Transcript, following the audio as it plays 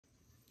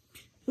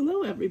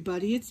Hello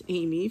everybody, it's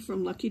Amy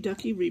from Lucky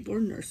Ducky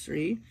Reborn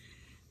Nursery,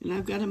 and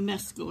I've got a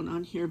mess going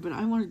on here, but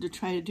I wanted to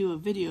try to do a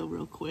video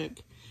real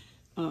quick.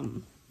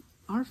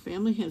 Our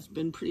family has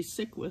been pretty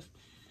sick with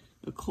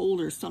a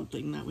cold or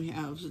something that we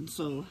have, and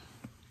so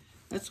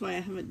that's why I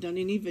haven't done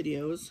any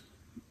videos.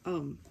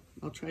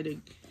 I'll try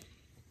to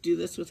do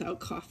this without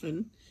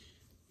coughing,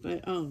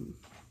 but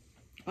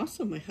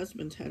also my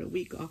husband's had a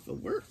week off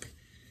of work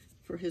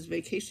for his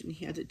vacation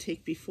he had to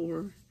take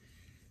before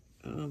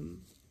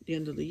the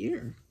end of the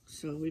year.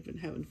 So we've been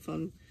having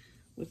fun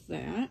with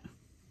that.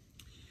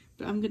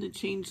 But I'm going to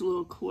change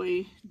little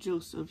Coy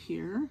Joseph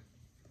here.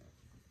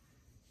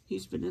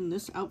 He's been in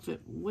this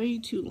outfit way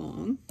too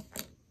long.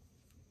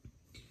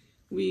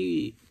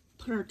 We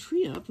put our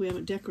tree up. We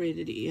haven't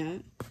decorated it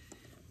yet.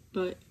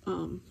 But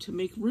to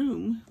make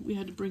room, we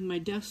had to bring my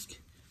desk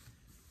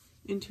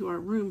into our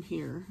room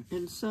here.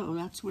 And so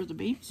that's where the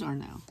babies are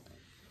now.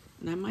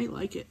 And I might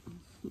like it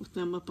with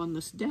them up on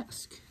this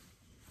desk.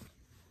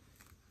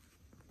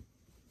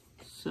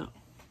 So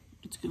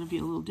it's going to be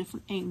a little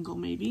different angle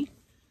maybe,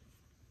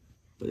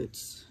 but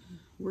it's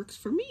works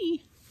for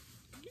me.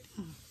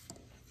 Yeah.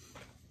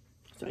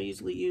 So I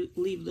usually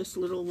leave this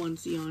little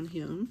onesie on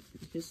him.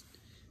 His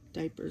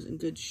diaper's in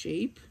good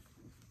shape.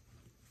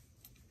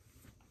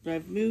 But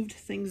I've moved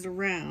things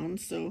around,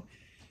 so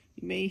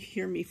you may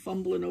hear me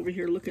fumbling over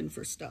here looking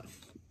for stuff.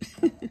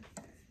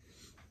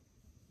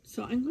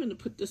 So I'm going to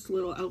put this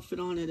little outfit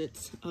on it.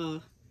 It's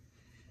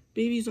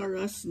Babies R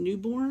Us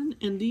newborn,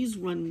 and these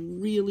run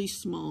really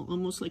small,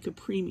 almost like a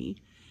preemie.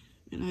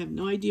 And I have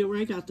no idea where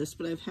I got this,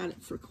 but I've had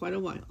it for quite a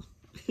while.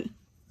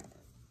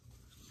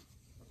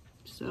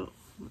 So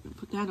we're going to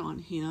put that on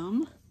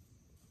him.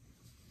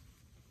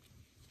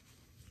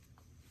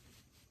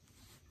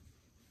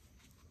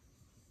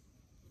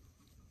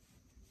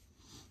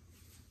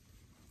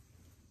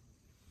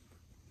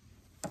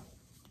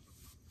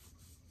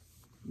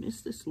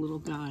 Miss this little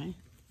guy.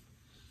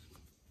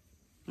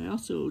 I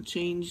also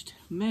changed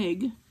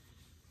Meg,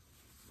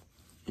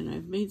 and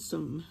I've made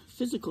some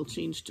physical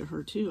change to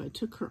her too. I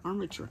took her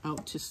armature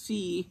out to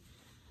see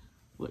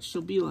what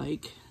she'll be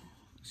like.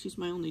 She's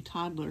my only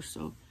toddler,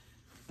 so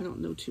I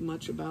don't know too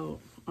much about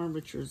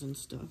armatures and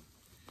stuff.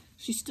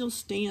 She still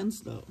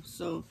stands though,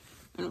 so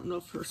I don't know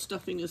if her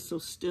stuffing is so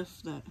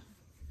stiff that,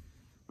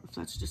 or if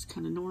that's just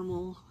kind of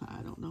normal.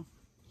 I don't know.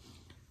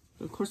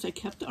 But of course I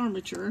kept the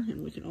armature,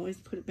 and we can always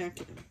put it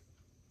back in.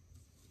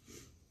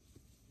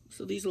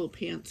 So these little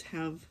pants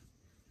have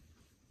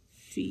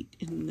feet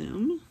in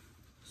them,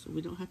 so we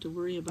don't have to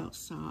worry about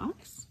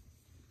socks.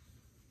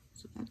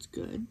 So that's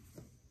good.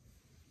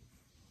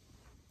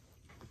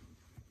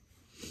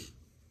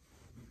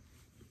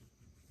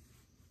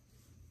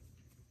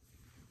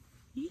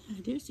 Yeah,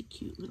 there's a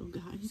cute little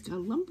guy. He's got a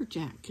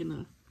lumberjack and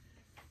a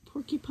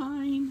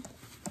porcupine.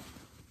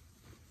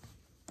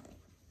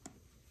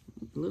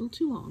 A little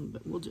too long,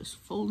 but we'll just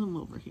fold him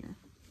over here.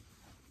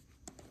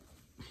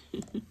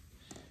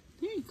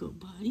 There you go,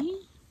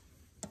 buddy.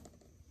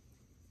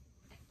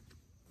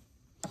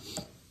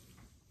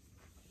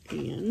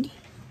 And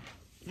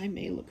I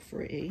may look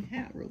for a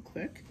hat real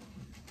quick.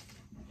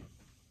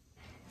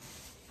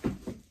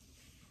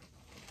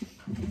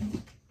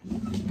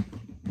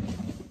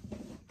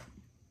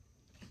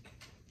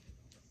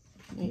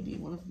 Maybe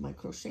one of my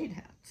crocheted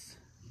hats.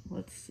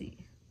 Let's see.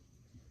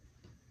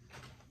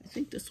 I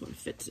think this one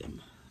fits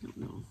him. I don't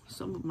know.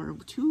 Some of them are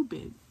too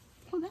big.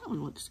 Oh, that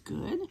one looks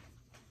good.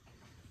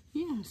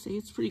 Yeah, see,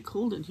 it's pretty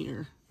cold in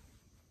here.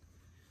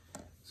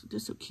 So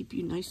this will keep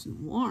you nice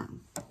and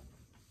warm.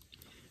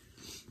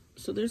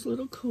 So there's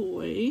little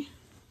Coy.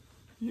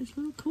 There's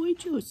little Coy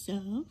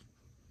Joseph.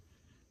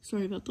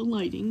 Sorry about the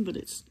lighting, but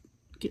it's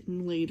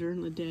getting later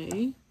in the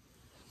day.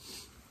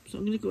 So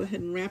I'm going to go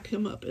ahead and wrap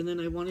him up, and then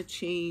I want to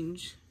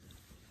change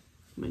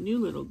my new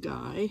little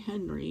guy,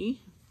 Henry.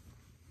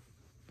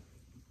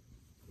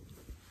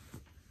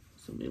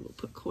 So maybe we'll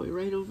put Coy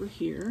right over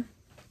here.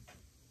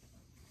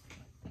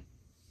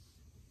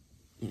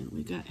 And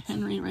we got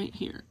Henry right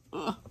here.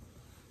 Oh,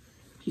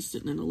 he's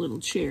sitting in a little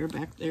chair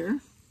back there.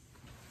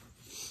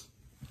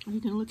 Are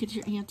you going to look at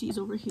your aunties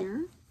over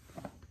here?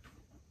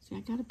 See,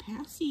 I got a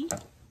passy.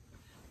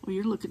 Oh,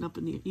 you're looking up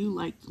in the... You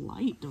like the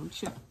light, don't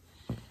you?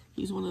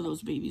 He's one of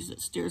those babies that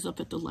stares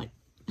up at the light.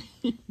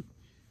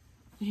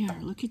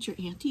 There, look at your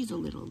aunties a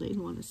little. They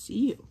want to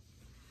see you.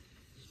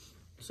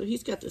 So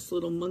he's got this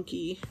little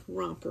monkey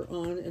romper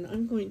on, and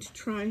I'm going to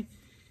try...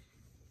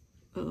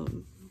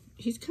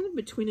 he's kind of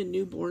between a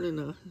newborn and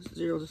a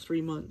 0 to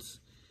 3 months.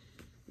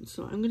 And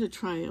so I'm going to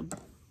try a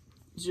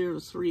 0 to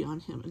 3 on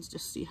him and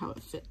just see how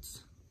it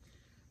fits.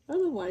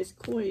 Otherwise,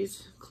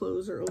 Coy's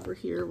clothes are over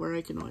here where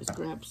I can always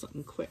grab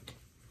something quick.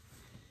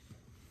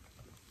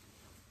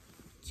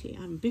 See,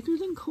 I'm bigger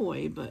than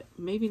Coy, but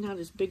maybe not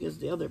as big as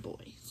the other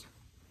boys.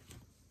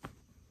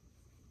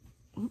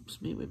 Oops,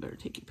 maybe we better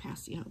take your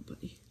passy out,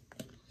 buddy.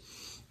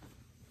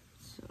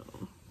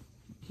 So,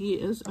 he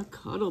is a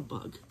cuddle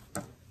bug.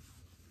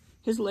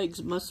 His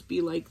legs must be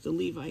like the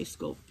Levi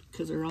sculpt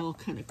because they're all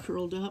kind of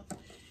curled up.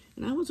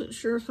 And I wasn't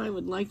sure if I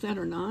would like that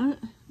or not,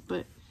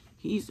 but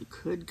he He's a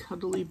good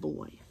cuddly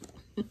boy.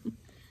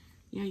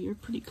 Yeah, you're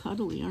pretty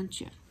cuddly,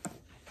 aren't you?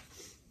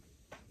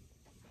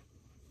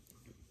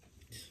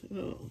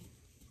 So,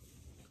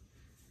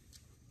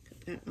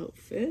 got that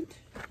outfit.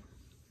 I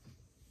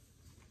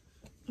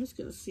was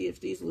gonna see if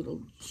these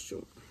little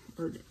short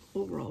or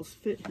overalls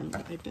fit him.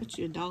 I bet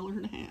you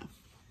 $1.50.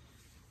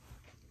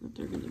 But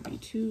they're gonna be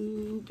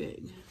too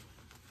big.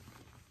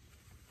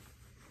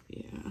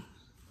 Yeah,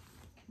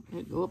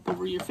 they go up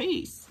over your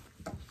face.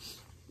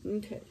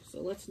 Okay,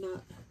 so let's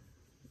not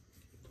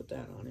put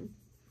that on him.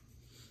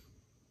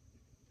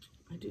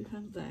 I do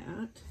have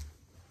that.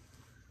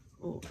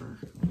 Or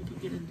we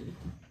could get into.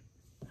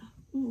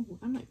 Ooh,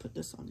 I might put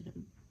this on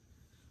him.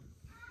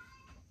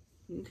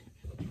 Okay,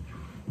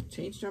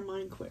 changed our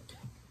mind quick.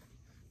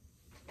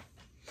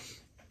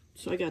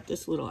 So I got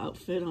this little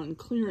outfit on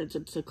clearance.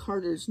 It's a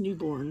Carter's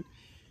newborn,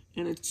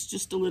 and it's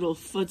just a little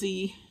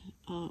fuzzy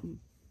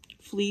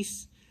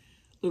fleece,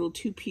 little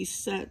two-piece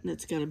set, and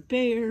it's got a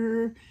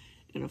bear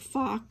and a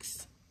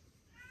fox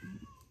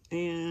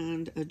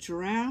and a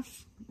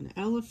giraffe, an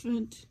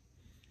elephant.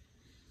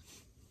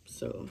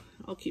 So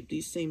I'll keep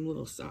these same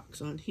little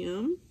socks on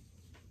him.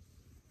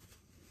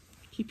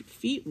 Keep your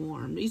feet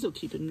warm. These will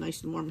keep him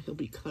nice and warm. He'll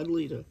be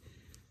cuddly to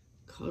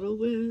cuddle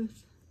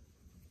with.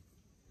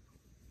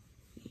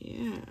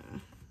 Yeah.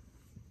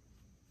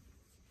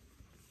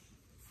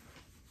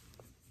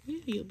 Yeah,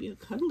 you'll be a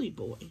cuddly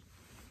boy.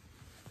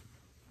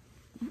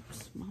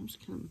 Oops, Mom's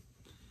kind of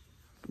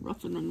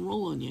roughing and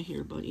rolling you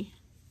here, buddy.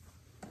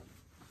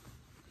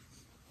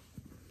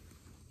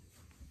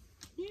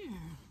 Yeah.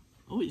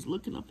 Oh, he's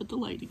looking up at the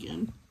light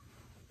again.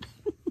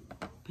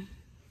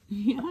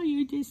 Yeah,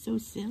 you're just so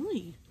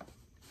silly.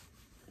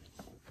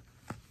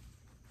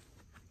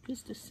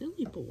 Just a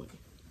silly boy.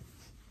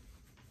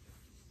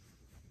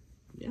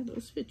 Yeah,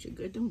 those fit you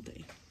good, don't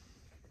they?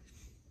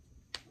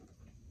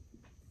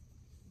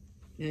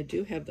 And I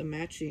do have the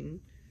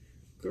matching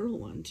girl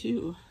one,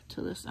 too,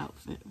 to this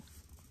outfit.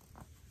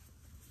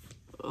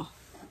 Oh.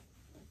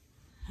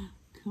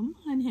 Come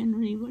on,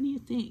 Henry, what do you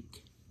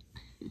think?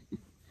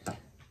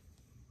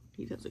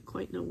 He doesn't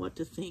quite know what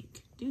to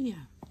think, do ya?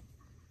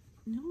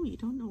 No, you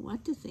don't know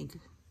what to think.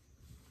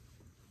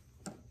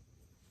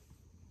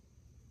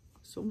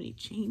 So many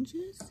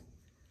changes?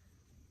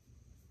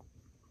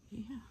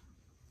 Yeah.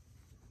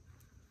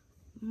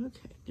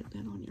 Okay, get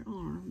that on your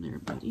arm there,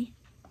 buddy.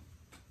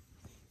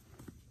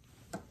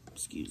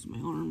 Excuse my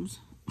arms.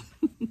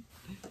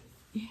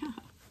 Yeah.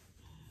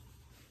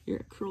 You're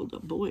a curled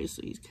up boy,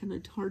 so he's kind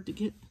of hard to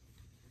get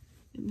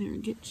in there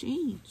and get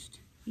changed.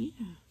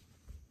 Yeah.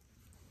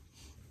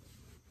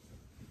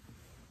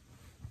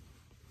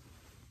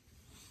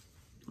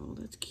 Oh,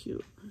 that's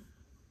cute.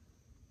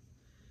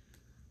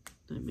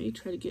 I may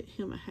try to get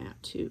him a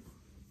hat, too.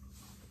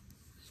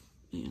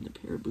 And a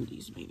pair of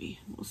booties, maybe.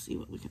 We'll see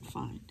what we can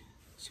find.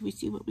 Should we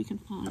see what we can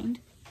find?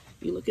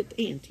 You look at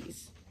the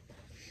aunties.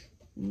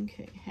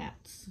 Okay,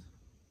 hats.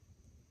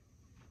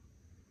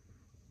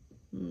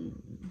 Do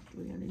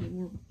we got any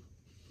more?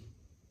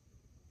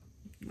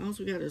 All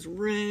we got is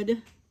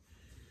red,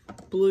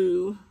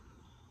 blue.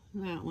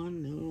 That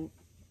one, no.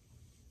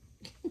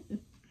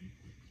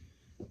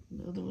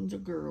 The other ones are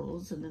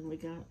girls, and then we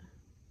got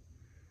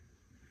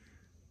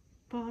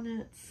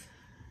bonnets,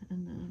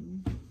 and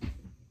then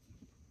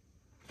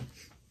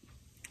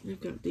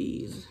we've got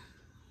these.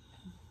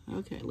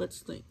 Okay, let's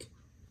think.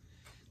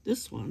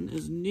 This one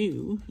is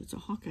new. It's a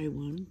Hawkeye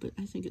one, but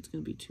I think it's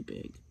going to be too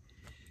big.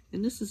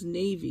 And this is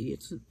navy.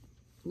 It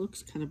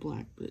looks kind of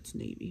black, but it's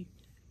navy.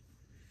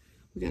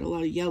 We got a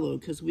lot of yellow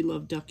because we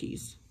love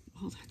duckies.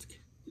 Oh, that's good.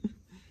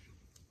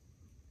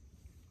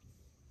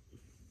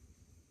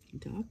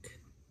 Duck.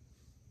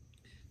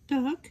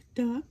 Duck,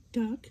 duck,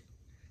 duck.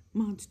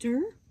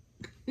 Monster.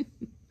 I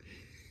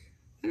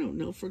don't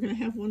know if we're going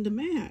to have one to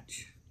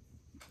match.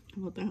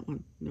 How about that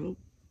one? Nope.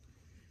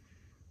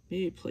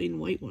 Maybe a plain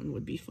white one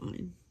would be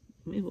fine.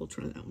 Maybe we'll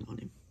try that one on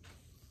him.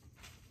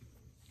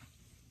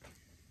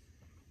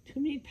 Too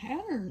many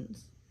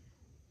patterns.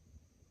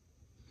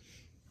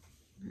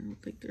 I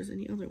don't think there's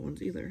any other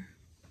ones either.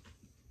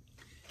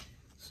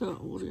 So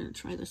we're going to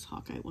try this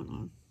Hawkeye one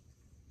on.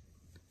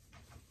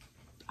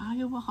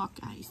 Iowa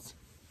Hawkeyes.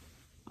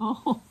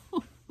 Oh,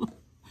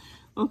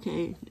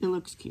 okay, it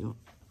looks cute.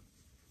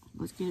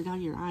 Let's get it out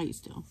of your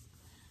eyes, though.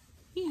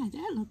 Yeah,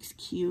 that looks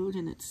cute,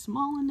 and it's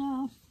small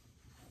enough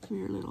for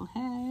your little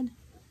head.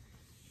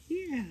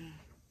 Yeah.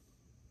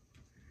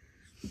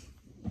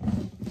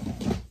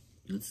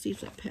 Let's see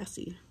if that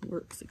passy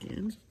works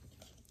again.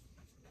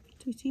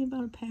 Do we see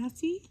about a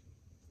passy?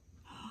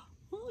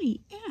 Oh,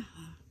 yeah.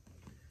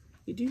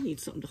 You do need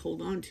something to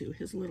hold on to.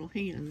 His little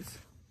hands.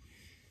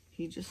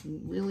 He just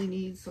really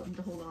needs something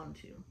to hold on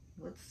to.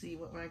 Let's see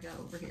what I got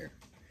over here.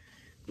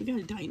 We got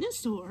a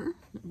dinosaur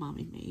that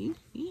Mommy made.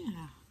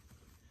 Yeah.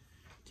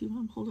 Do you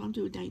want to hold on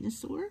to a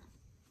dinosaur?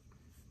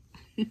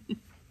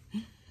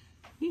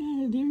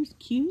 Yeah, there's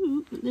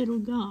cute little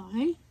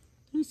guy.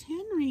 There's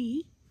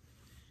Henry.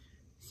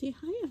 Say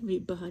hi,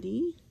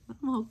 everybody.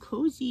 I'm all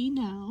cozy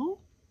now.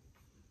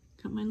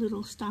 Got my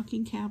little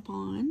stocking cap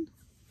on.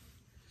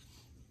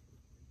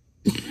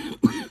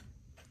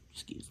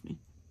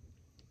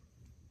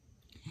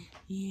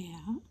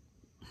 Yeah.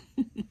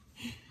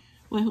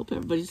 Well, I hope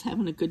everybody's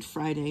having a good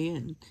Friday,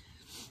 and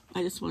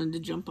I just wanted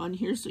to jump on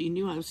here so you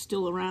knew I was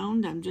still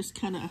around. I'm just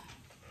kind of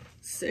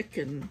sick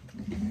and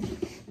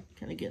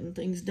kind of getting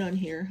things done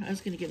here. I was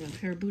going to get him a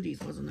pair of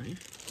booties, wasn't I?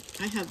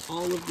 I have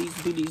all of these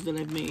booties that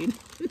I've made.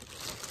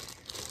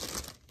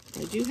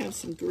 I do have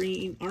some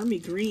green, army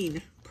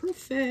green.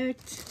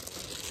 Perfect.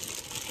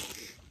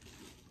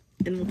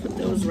 And we'll put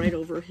those right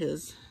over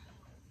his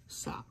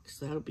socks.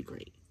 That'll be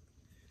great.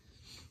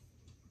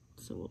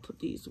 So we'll put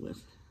these with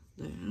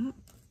that.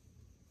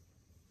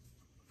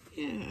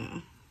 Yeah.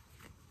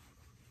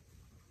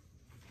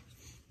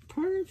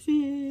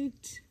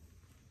 Perfect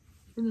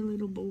for the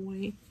little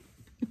boy.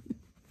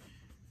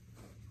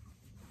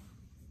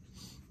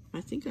 I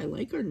think I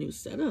like our new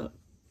setup.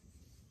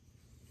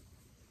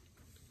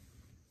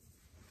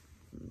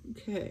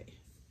 Okay.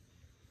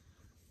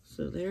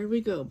 So there we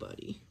go,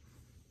 buddy.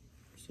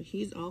 So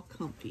he's all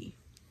comfy.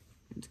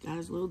 It's got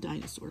his little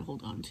dinosaur to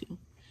hold on to.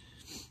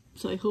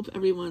 So I hope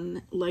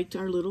everyone liked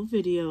our little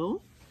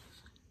video.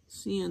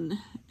 Seeing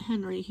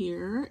Henry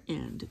here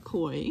and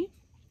Coy.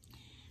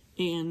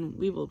 And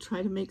we will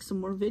try to make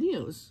some more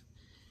videos.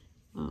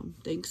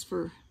 Thanks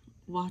for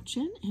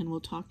watching, and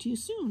we'll talk to you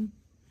soon.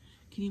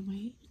 Can you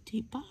wait?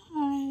 Say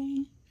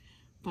bye.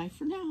 Bye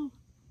for now.